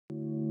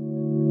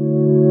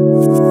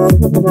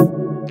Ni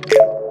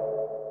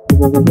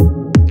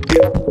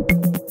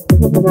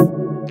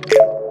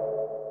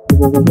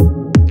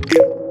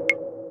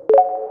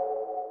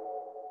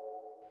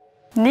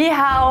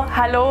hao,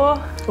 hallo.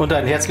 Und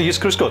ein herzliches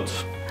Grüß Gott.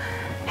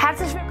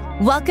 Herzlich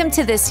willkommen. Welcome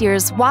to this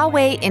year's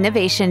Huawei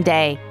Innovation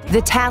Day.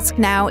 The task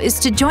now is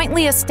to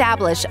jointly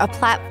establish a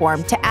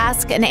platform to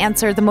ask and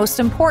answer the most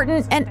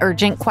important and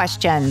urgent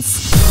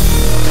questions.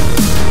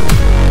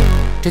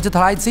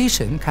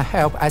 Digitalization can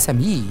help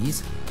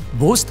SMEs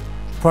boost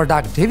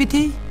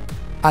productivity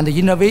and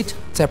innovate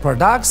their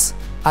products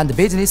and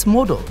business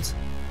models.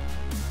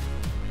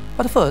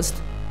 But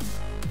first,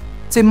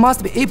 they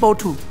must be able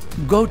to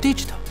go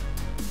digital.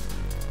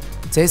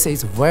 This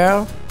is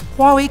where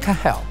Huawei can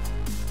help.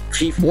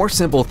 More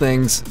simple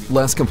things,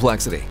 less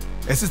complexity.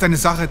 Es ist eine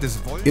Sache des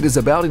Wollens. It is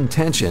about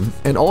intention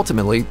and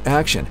ultimately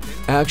action.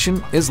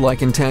 Action is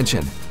like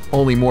intention,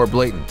 only more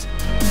blatant.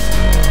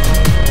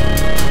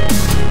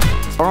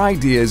 Our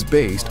idea is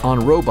based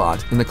on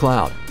Robot in the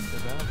cloud.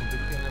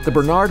 The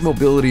Bernard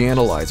Mobility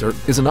Analyzer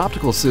is an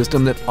optical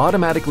system that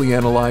automatically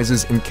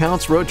analyzes and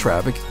counts road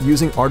traffic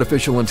using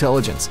artificial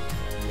intelligence.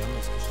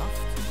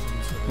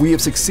 We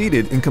have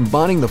succeeded in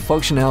combining the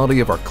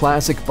functionality of our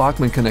classic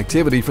Bachmann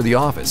connectivity for the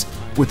office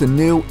with a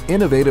new,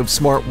 innovative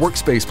smart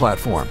workspace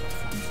platform.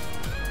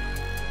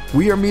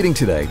 We are meeting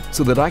today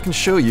so that I can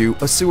show you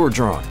a sewer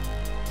drone.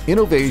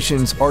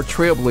 Innovations are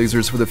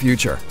trailblazers for the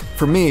future.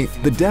 For me,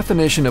 the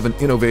definition of an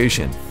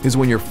innovation is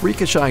when your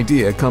freakish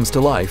idea comes to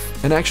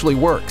life and actually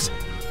works,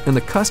 and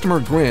the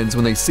customer grins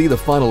when they see the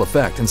final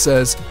effect and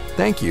says,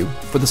 "Thank you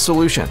for the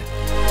solution."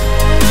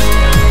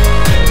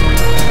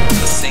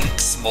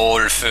 Small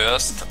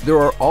first.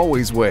 There are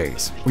always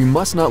ways. We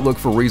must not look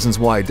for reasons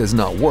why it does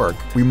not work.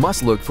 We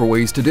must look for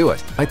ways to do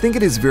it. I think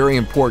it is very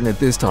important at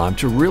this time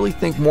to really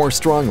think more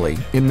strongly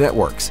in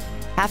networks.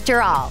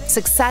 After all,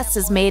 success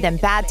is made in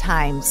bad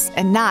times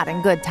and not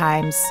in good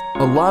times.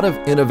 A lot of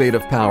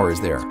innovative power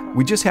is there.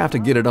 We just have to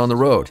get it on the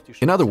road.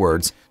 In other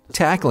words,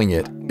 tackling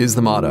it is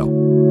the motto.